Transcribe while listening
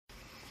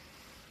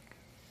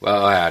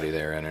Well, howdy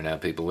there,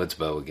 Internet people. It's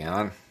Bo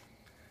again.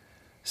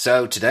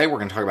 So, today we're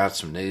going to talk about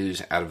some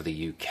news out of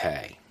the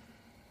UK,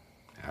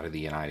 out of the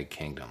United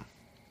Kingdom.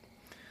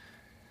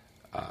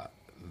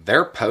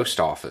 Their post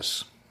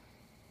office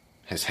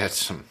has had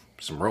some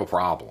real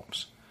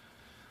problems.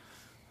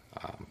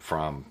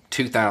 From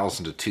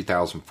 2000 to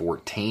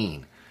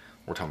 2014,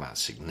 we're talking about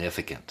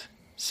significant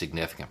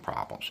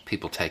problems.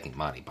 People taking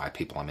money. By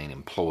people, I mean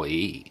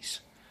employees.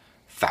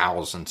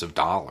 Thousands of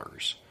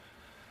dollars.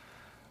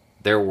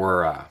 There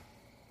were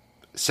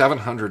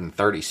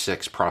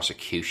 736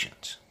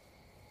 prosecutions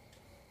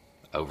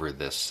over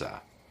this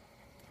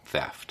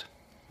theft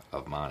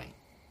of money.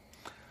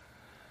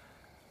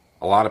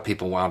 A lot of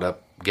people wound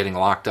up getting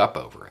locked up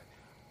over it.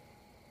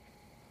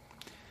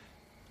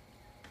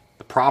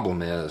 The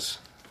problem is,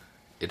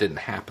 it didn't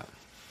happen.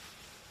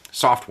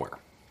 Software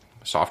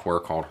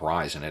called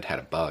Horizon, it had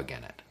a bug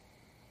in it.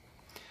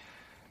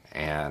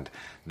 And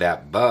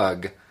that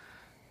bug,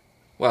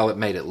 well, it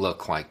made it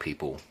look like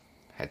people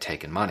had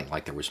taken money,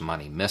 like there was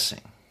money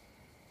missing.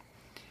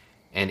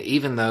 And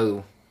even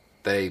though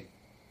they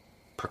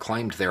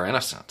proclaimed their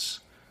innocence,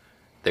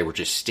 they were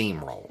just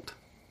steamrolled.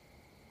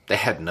 They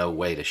had no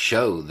way to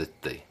show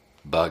that the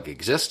bug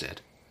existed.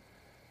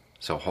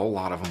 So a whole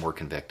lot of them were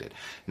convicted.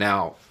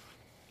 Now,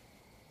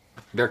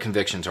 their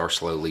convictions are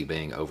slowly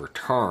being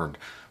overturned.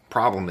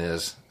 Problem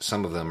is,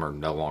 some of them are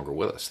no longer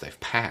with us. They've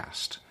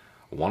passed.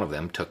 One of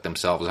them took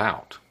themselves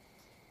out.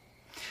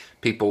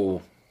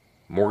 People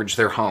mortgaged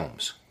their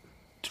homes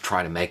to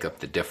try to make up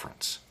the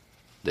difference,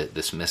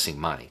 this missing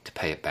money, to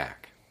pay it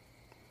back.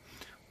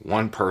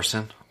 One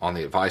person, on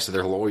the advice of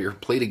their lawyer,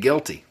 pleaded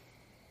guilty.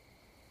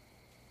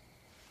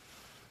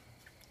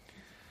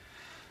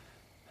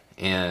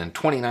 In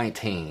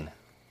 2019,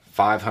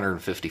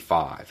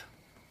 555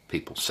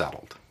 people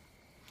settled.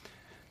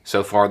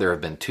 So far, there have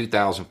been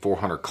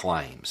 2,400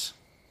 claims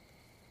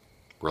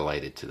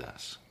related to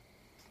this.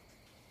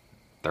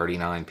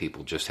 39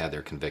 people just had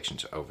their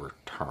convictions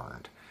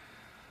overturned.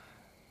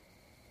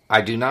 I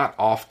do not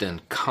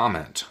often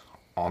comment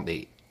on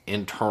the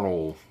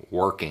internal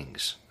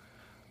workings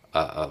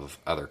of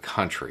other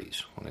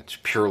countries when it's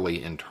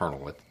purely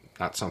internal. It's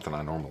not something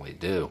I normally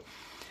do.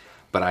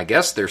 But I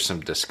guess there's some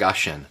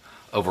discussion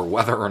over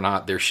whether or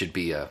not there should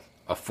be a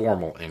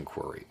formal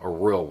inquiry, a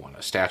real one,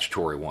 a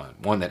statutory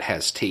one that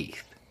has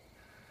teeth.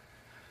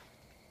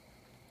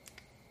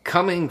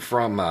 Coming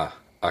from a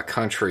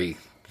country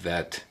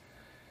that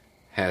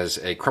has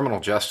a criminal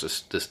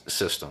justice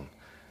system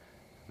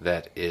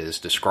that is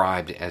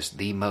described as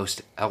the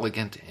most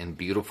elegant and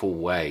beautiful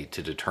way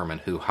to determine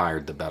who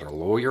hired the better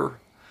lawyer,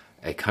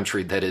 a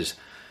country that is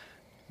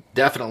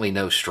definitely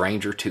no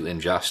stranger to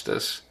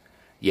injustice,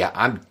 yeah,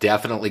 I'm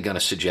definitely going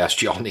to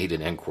suggest y'all need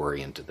an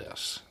inquiry into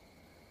this.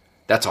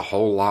 That's a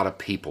whole lot of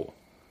people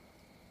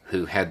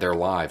who had their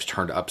lives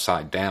turned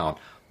upside down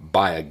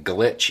by a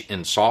glitch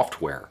in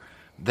software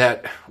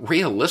that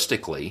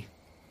realistically,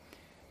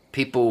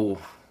 people,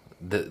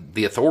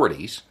 the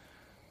authorities,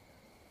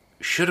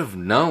 should have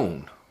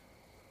known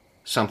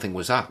something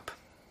was up.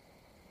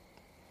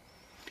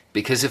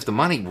 Because if the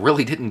money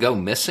really didn't go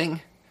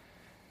missing,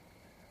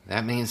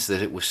 that means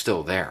that it was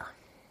still there.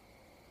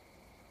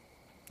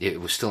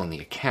 It was still in the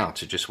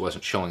accounts, it just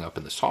wasn't showing up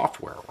in the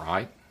software,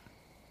 right?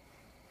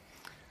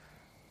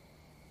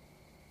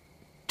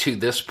 To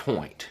this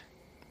point,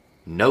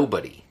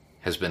 nobody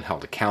has been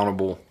held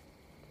accountable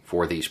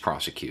for these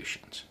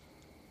prosecutions.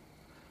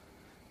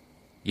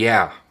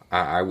 Yeah,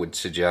 I would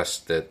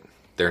suggest that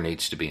there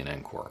needs to be an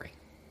inquiry.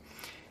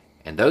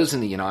 And those in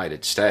the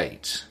United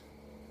States,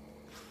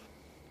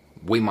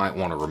 we might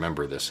want to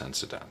remember this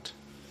incident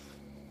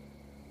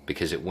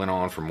because it went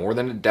on for more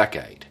than a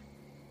decade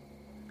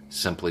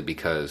simply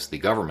because the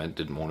government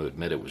didn't want to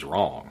admit it was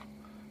wrong.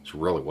 It's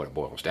really what it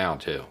boils down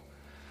to.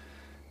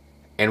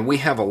 And we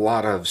have a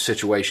lot of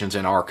situations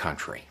in our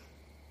country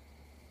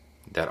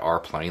that are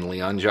plainly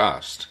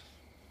unjust,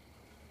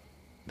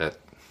 that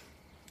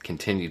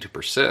continue to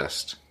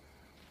persist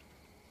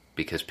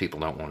because people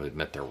don't want to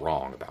admit they're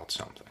wrong about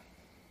something.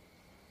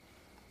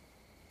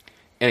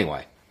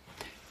 Anyway,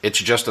 it's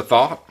just a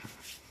thought.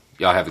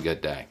 Y'all have a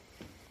good day.